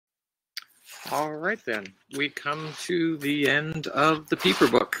All right, then. We come to the end of the Pieper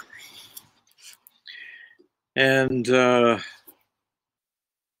book. And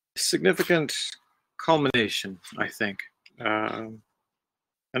significant culmination, I think, and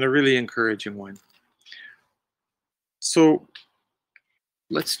a really encouraging one. So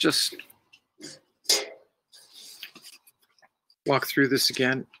let's just walk through this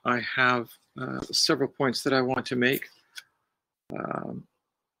again. I have several points that I want to make.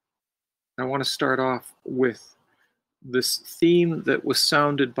 I want to start off with this theme that was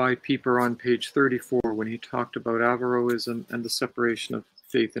sounded by Pieper on page 34 when he talked about Averroism and the separation of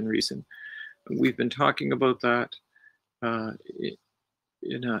faith and reason. And we've been talking about that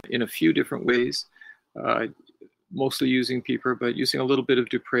in a few different ways, mostly using Pieper, but using a little bit of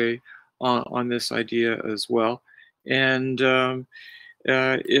Dupre on this idea as well. And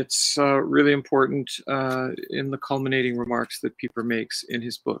it's really important in the culminating remarks that Pieper makes in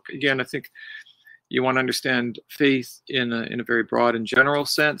his book. Again, I think you want to understand faith in a very broad and general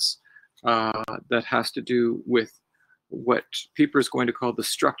sense that has to do with what Pieper is going to call the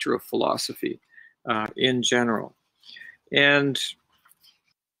structure of philosophy in general. And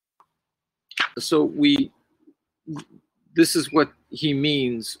so this is what he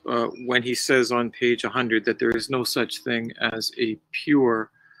means when he says on page 100 that there is no such thing as a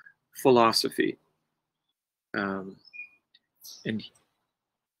pure philosophy. And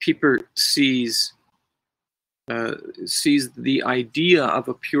Pieper sees the idea of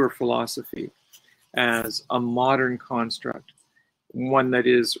a pure philosophy as a modern construct, one that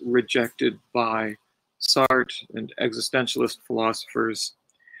is rejected by Sartre and existentialist philosophers.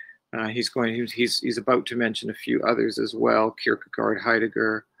 He's about to mention a few others as well: Kierkegaard,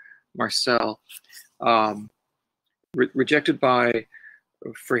 Heidegger, Marcel. Rejected by,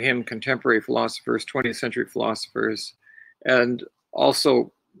 for him, contemporary philosophers, 20th century philosophers, and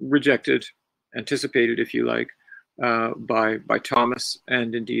also rejected, anticipated, if you like, by Thomas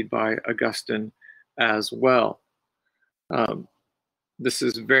and indeed by Augustine as well. This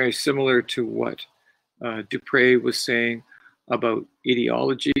is very similar to what Dupre was saying about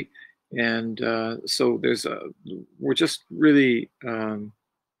ideology, and so we're just really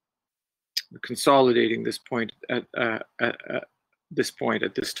consolidating this point at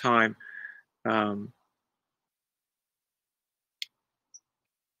this time.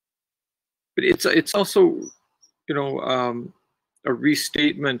 But it's also, a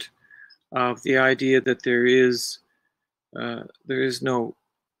restatement of the idea that there is no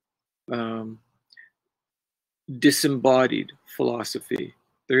disembodied philosophy.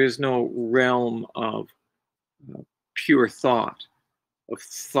 There is no realm of pure thought, of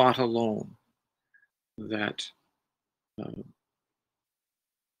thought alone, that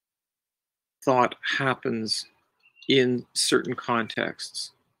thought happens in certain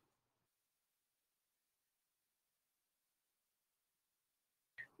contexts.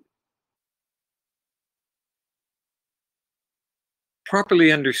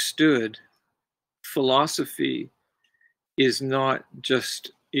 Properly understood, philosophy is not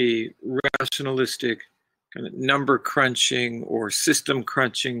just a rationalistic kind of number crunching or system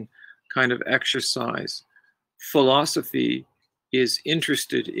crunching kind of exercise. Philosophy is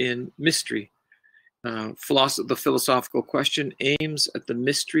interested in mystery. The philosophical question aims at the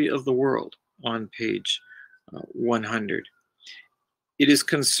mystery of the world on page 100. It is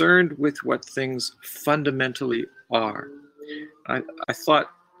concerned with what things fundamentally are. I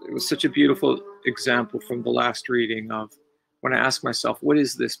thought it was such a beautiful example from the last reading of when I ask myself, what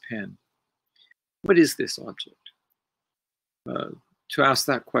is this pen? What is this object? To ask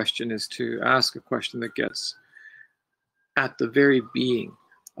that question is to ask a question that gets at the very being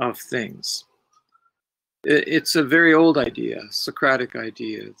of things. It's a very old idea, Socratic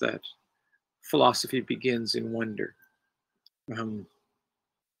idea, that philosophy begins in wonder.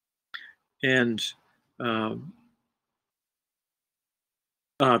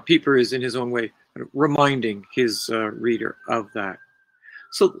 Pieper is, in his own way, reminding his reader of that.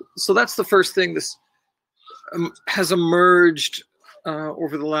 So that's the first thing. This has emerged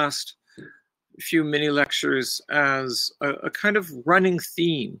over the last few mini lectures as a kind of running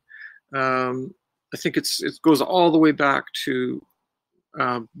theme. I think it goes all the way back to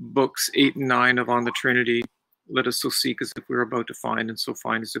books 8 and 9 of On the Trinity. Let us so seek as if we were about to find, and so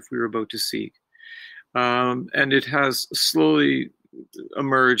find as if we were about to seek. And it has slowly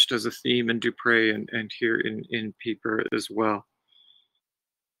emerged as a theme in Dupre and here in Pieper as well.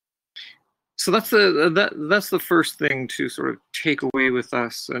 So that's the first thing to sort of take away with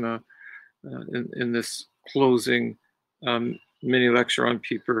us in this closing mini lecture on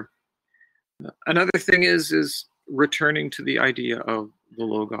Pieper. Another thing is returning to the idea of the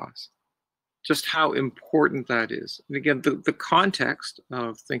Logos. just how important that is. And again, the context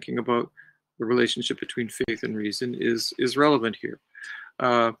of thinking about the relationship between faith and reason is relevant here.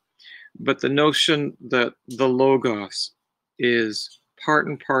 But the notion that the Logos is part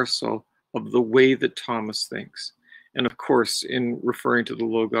and parcel of the way that Thomas thinks. And of course, in referring to the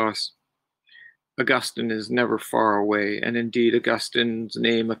Logos, Augustine is never far away. And indeed, Augustine's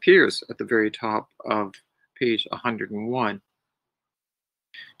name appears at the very top of page 101.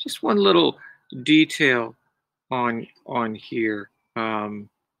 Just one little detail on here.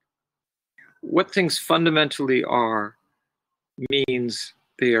 What things fundamentally are means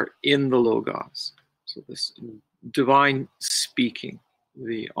they are in the Logos. So this divine speaking,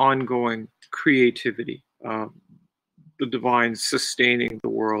 the ongoing creativity, the divine sustaining the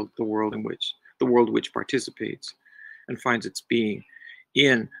world which participates and finds its being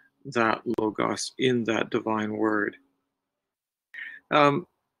in that Logos, in that divine word. But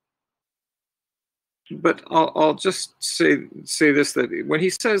I'll just say this, that when he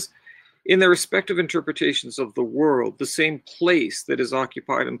says, in their respective interpretations of the world, the same place that is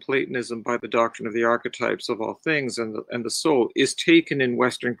occupied in Platonism by the doctrine of the archetypes of all things and the soul is taken in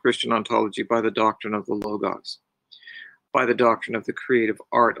Western Christian ontology by the doctrine of the Logos, by the doctrine of the creative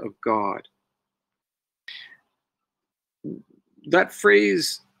art of God. That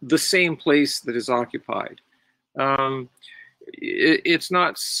phrase, the same place that is occupied, it's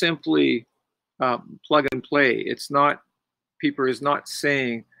not simply plug and play. It's not, Pieper is not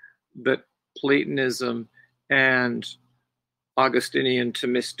saying that Platonism and Augustinian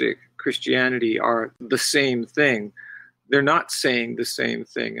Thomistic Christianity are the same thing. They're not saying the same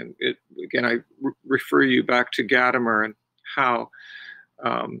thing. And again, I refer you back to Gadamer and how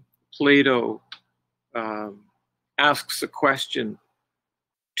Plato asks a question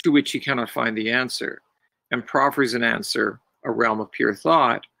to which he cannot find the answer and proffers an answer, a realm of pure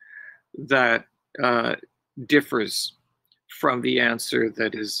thought, that differs from the answer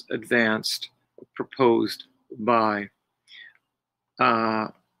that is advanced, proposed by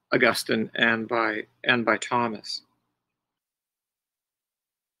Augustine and by Thomas.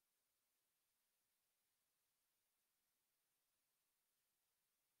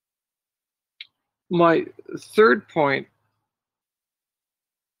 My third point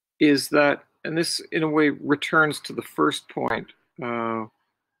is that, and this in a way returns to the first point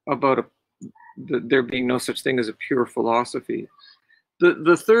about there being no such thing as a pure philosophy.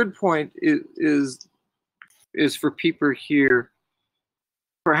 The third point is for Pieper here,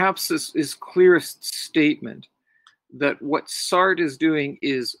 perhaps his clearest statement that what Sartre is doing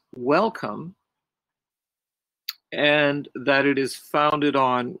is welcome, and that it is founded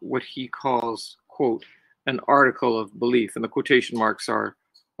on what he calls, quote, an article of belief, and the quotation marks are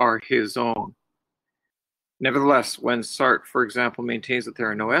his own. Nevertheless, when Sartre, for example, maintains that there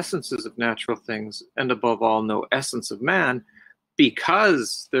are no essences of natural things, and above all, no essence of man,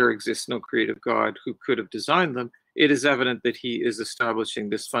 because there exists no creative God who could have designed them, it is evident that he is establishing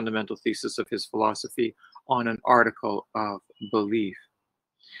this fundamental thesis of his philosophy on an article of belief.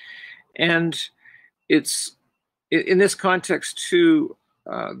 And it's in this context too,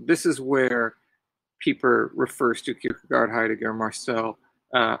 this is where Pieper refers to Kierkegaard, Heidegger, Marcel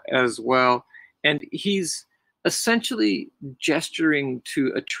as well. And he's essentially gesturing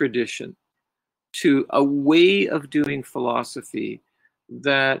to a tradition, to a way of doing philosophy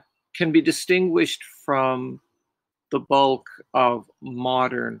that can be distinguished from the bulk of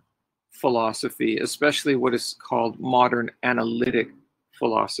modern philosophy, especially what is called modern analytic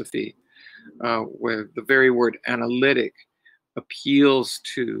philosophy, where the very word analytic appeals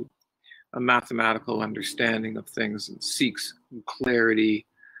to a mathematical understanding of things and seeks clarity,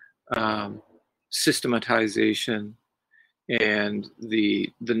 systematization, and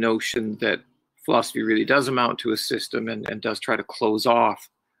the notion that philosophy really does amount to a system and does try to close off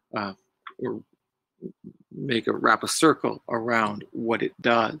or wrap a circle around what it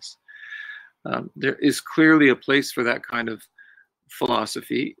does. There is clearly a place for that kind of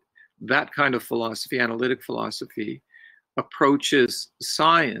philosophy. That kind of philosophy, analytic philosophy, approaches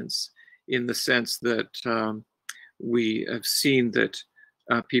science in the sense that we have seen that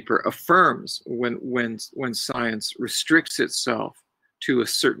Pieper affirms when science restricts itself to a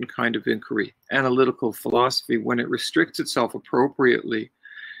certain kind of inquiry. Analytical philosophy, when it restricts itself appropriately,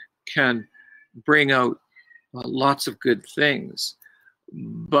 can bring out lots of good things.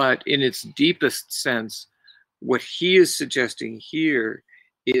 But in its deepest sense, what he is suggesting here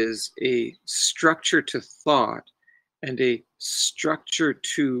is a structure to thought and a structure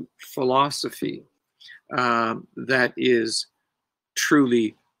to philosophy that is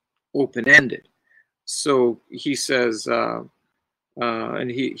truly open-ended. So he says, and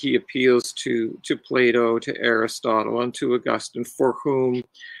he appeals to Plato, to Aristotle, and to Augustine, for whom,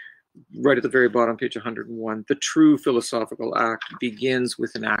 right at the very bottom, page 101, the true philosophical act begins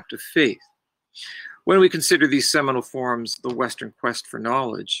with an act of faith. When we consider these seminal forms, the Western quest for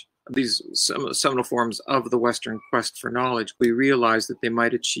knowledge, these seminal forms of the Western quest for knowledge, we realize that they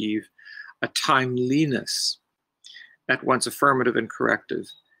might achieve a timeliness, at once affirmative and corrective,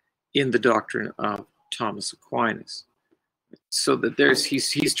 in the doctrine of Thomas Aquinas. So that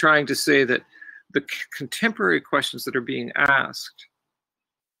he's trying to say that the contemporary questions that are being asked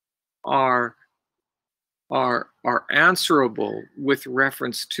are answerable with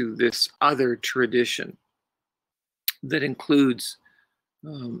reference to this other tradition that includes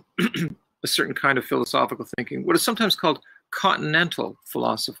a certain kind of philosophical thinking, what is sometimes called continental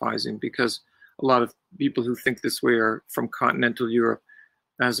philosophizing, because a lot of people who think this way are from continental Europe,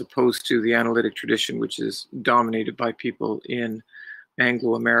 as opposed to the analytic tradition, which is dominated by people in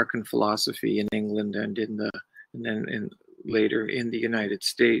Anglo-American philosophy in England and then later in the United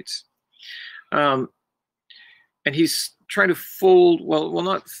States. And he's trying to fold, well,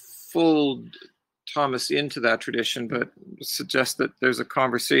 not fold Thomas into that tradition, but suggest that there's a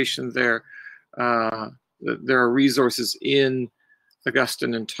conversation there. That there are resources in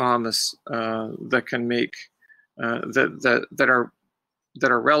Augustine and Thomas that can make that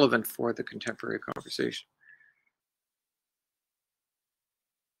are relevant for the contemporary conversation.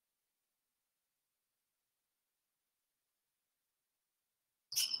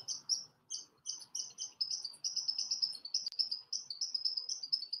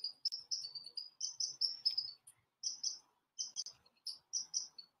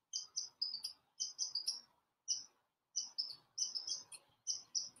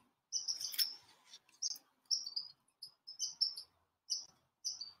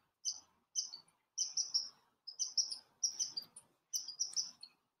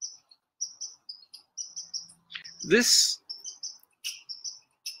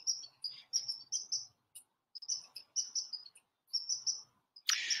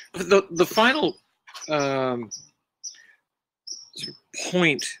 The final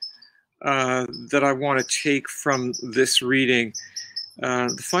point that I want to take from this reading,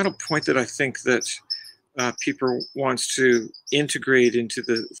 the final point that I think that Pieper wants to integrate into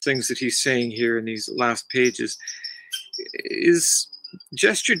the things that he's saying here in these last pages, is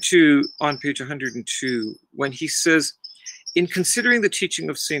gestured to on page 102 when he says, in considering the teaching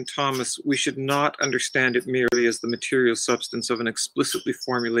of St. Thomas, we should not understand it merely as the material substance of an explicitly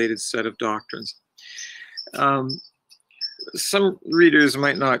formulated set of doctrines. Some readers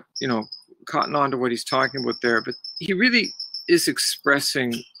might not, cotton on to what he's talking about there, but he really is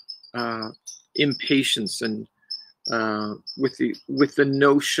expressing impatience and with the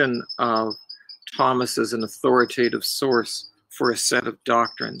notion of Thomas as an authoritative source for a set of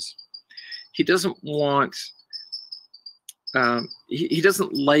doctrines. He doesn't want, he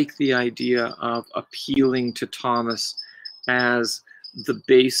doesn't like the idea of appealing to Thomas as the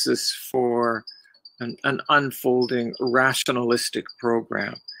basis for an unfolding rationalistic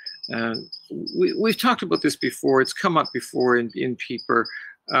program. And we've talked about this before. It's come up before in Pieper,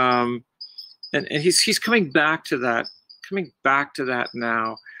 and he's coming back to that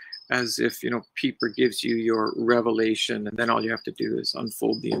now, as if Pieper gives you your revelation, and then all you have to do is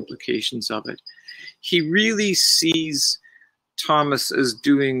unfold the implications of it. He really sees Thomas as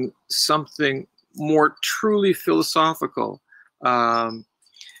doing something more truly philosophical, and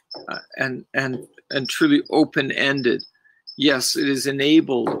truly open-ended. Yes, it is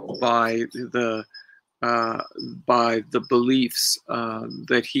enabled by the beliefs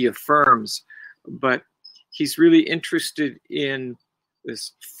that he affirms, but he's really interested in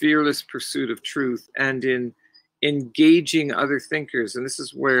this fearless pursuit of truth and in engaging other thinkers. And this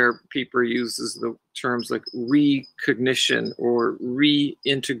is where Pieper uses the terms like recognition or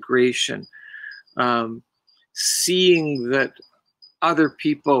reintegration, seeing that other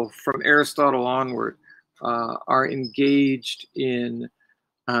people from Aristotle onward are engaged in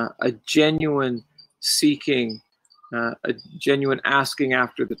a genuine seeking, a genuine asking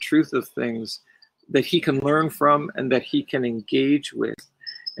after the truth of things that he can learn from and that he can engage with,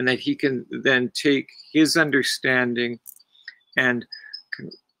 and that he can then take his understanding and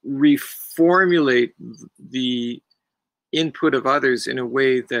reformulate the input of others in a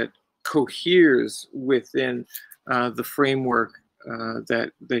way that coheres within the framework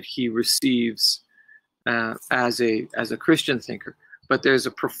that he receives as a Christian thinker. But there's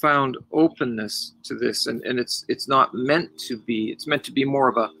a profound openness to this, and it's not meant to be. It's meant to be more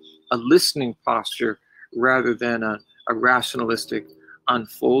of a listening posture rather than a rationalistic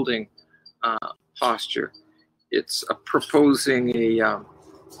unfolding posture. it's proposing a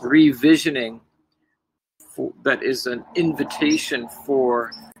revisioning that is an invitation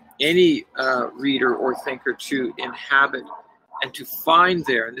for any reader or thinker to inhabit and to find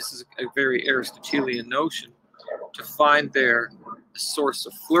there, and this is a very Aristotelian notion, to find there a source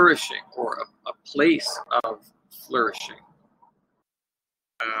of flourishing or a place of flourishing.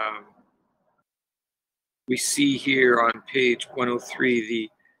 We see here on page 103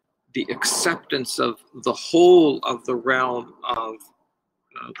 the acceptance of the whole of the realm of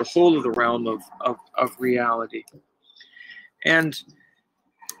reality, and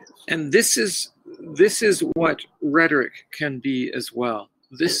this is what rhetoric can be as well.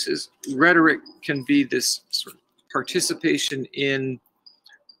 Rhetoric can be this sort of participation in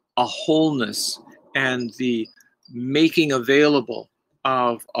a wholeness and the making available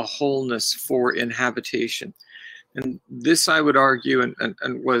of a wholeness for inhabitation. And this, I would argue,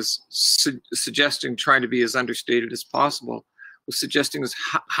 and was suggesting, trying to be as understated as possible, was suggesting is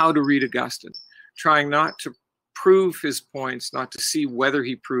how to read Augustine, trying not to prove his points, not to see whether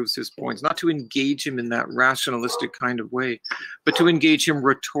he proves his points, not to engage him in that rationalistic kind of way, but to engage him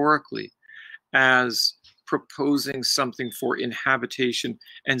rhetorically as proposing something for inhabitation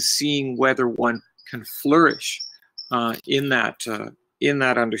and seeing whether one can flourish in that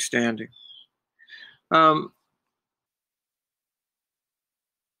understanding.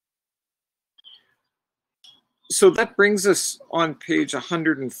 So that brings us on page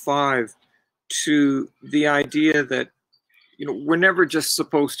 105 to the idea that, you know, we're never just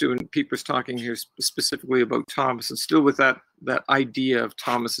supposed to, and Pieper's talking here specifically about Thomas, and still with that idea of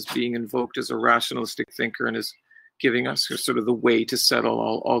Thomas as being invoked as a rationalistic thinker and as giving us sort of the way to settle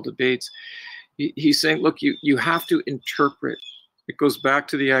all debates. He's saying, look, you have to interpret. It goes back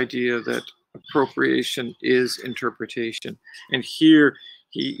to the idea that appropriation is interpretation. And here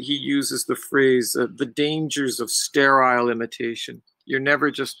he uses the phrase, the dangers of sterile imitation. You're never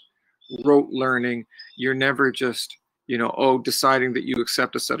just rote learning. You're never just, you know, deciding that you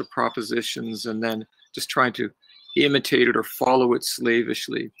accept a set of propositions and then just trying to imitate it or follow it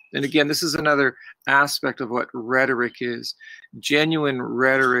slavishly. And again, this is another aspect of what rhetoric is. Genuine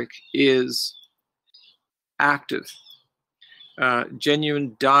rhetoric is active.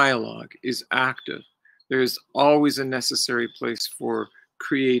 Genuine dialogue is active. There's always a necessary place for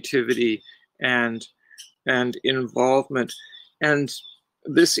creativity and involvement. And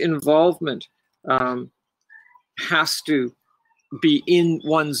this involvement has to be in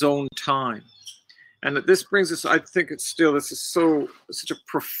one's own time. And this brings us, I think this is such a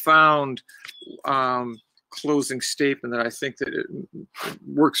profound closing statement that I think that it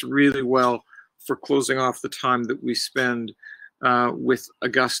works really well for closing off the time that we spend with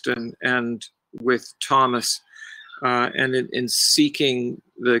Augustine and with Thomas, and in seeking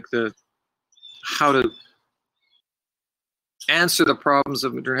the how to answer the problems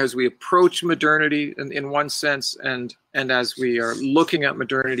of modernity as we approach modernity in one sense, and as we are looking at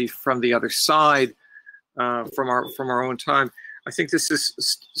modernity from the other side, from our own time. I think this is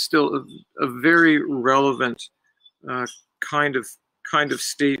still a very relevant kind of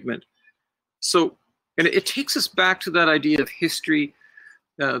statement. So, and it takes us back to that idea of history,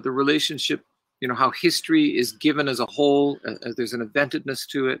 the relationship, you know, how history is given as a whole, there's an eventedness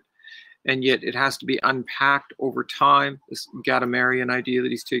to it, and yet it has to be unpacked over time, this Gadamerian idea that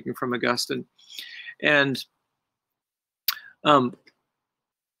he's taking from Augustine. And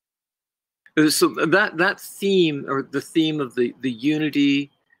so that theme, or the theme of the unity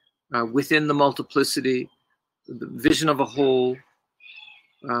within the multiplicity, the vision of a whole,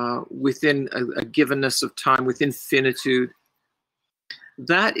 within a givenness of time, within finitude,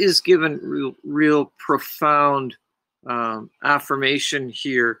 that is given real profound affirmation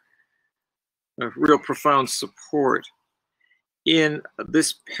here, real profound support in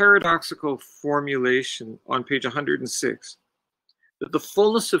this paradoxical formulation on page 106, that the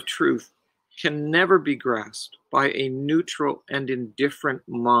fullness of truth can never be grasped by a neutral and indifferent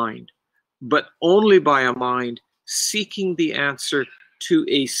mind, but only by a mind seeking the answer to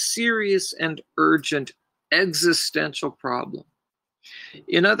a serious and urgent existential problem.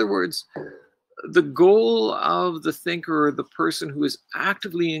 In other words, the goal of the thinker or the person who is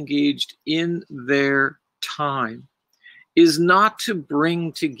actively engaged in their time is not to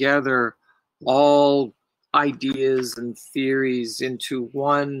bring together all ideas and theories into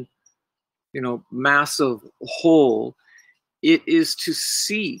one, you know, massive whole. It is to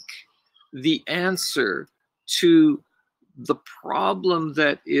seek the answer to the problem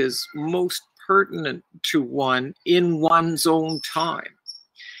that is most pertinent to one in one's own time.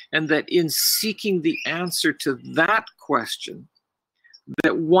 And that in seeking the answer to that question,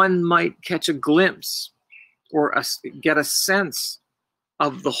 that one might catch a glimpse or get a sense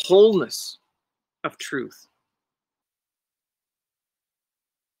of the wholeness of truth.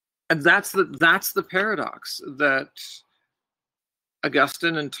 And that's the paradox that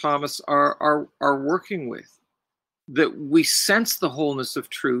Augustine and Thomas are working with, that we sense the wholeness of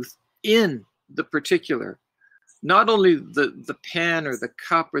truth in the particular, not only the pen or the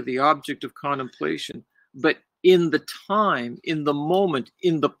cup or the object of contemplation, but in the time, in the moment,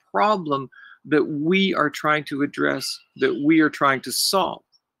 in the problem that we are trying to address, that we are trying to solve.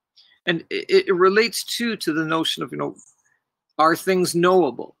 And it relates to the notion of, are things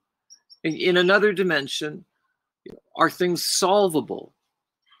knowable? In another dimension, are things solvable?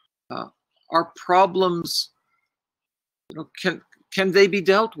 Are problems, can they be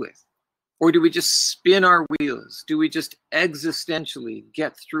dealt with? Or do we just spin our wheels? Do we just existentially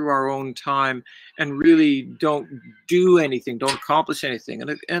get through our own time and really don't do anything, don't accomplish anything?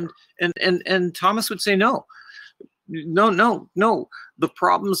 And Thomas would say, no. The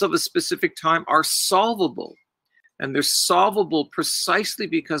problems of a specific time are solvable. And they're solvable precisely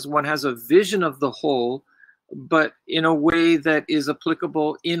because one has a vision of the whole, but in a way that is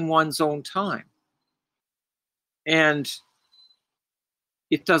applicable in one's own time. And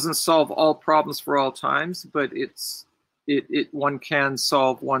it doesn't solve all problems for all times, but one can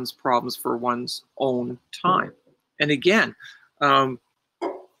solve one's problems for one's own time. And again,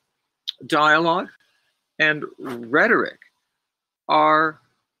 dialogue and rhetoric are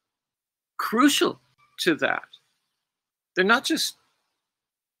crucial to that. They're not just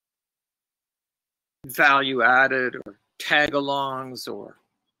value added or tag-alongs or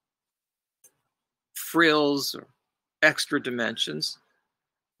frills or extra dimensions.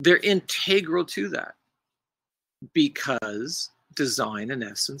 They're integral to that because design and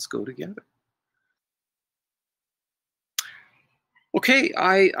essence go together. Okay,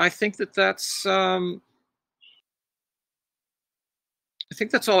 I think that's I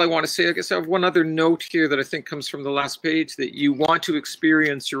think that's all I want to say. I guess I have one other note here that I think comes from the last page, that you want to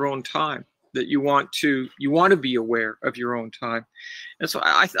experience your own time, that you want to be aware of your own time. And so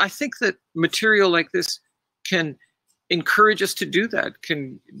I think that material like this can encourage us to do that,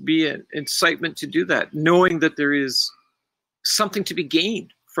 can be an incitement to do that, knowing that there is something to be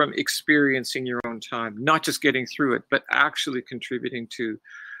gained from experiencing your own time, not just getting through it, but actually contributing to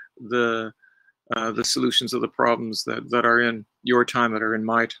the solutions of the problems that are in your time, that are in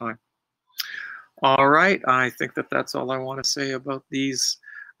my time. All right, I think that's all I want to say about this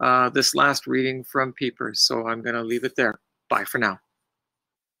last reading from Pieper. So I'm going to leave it there. Bye for now.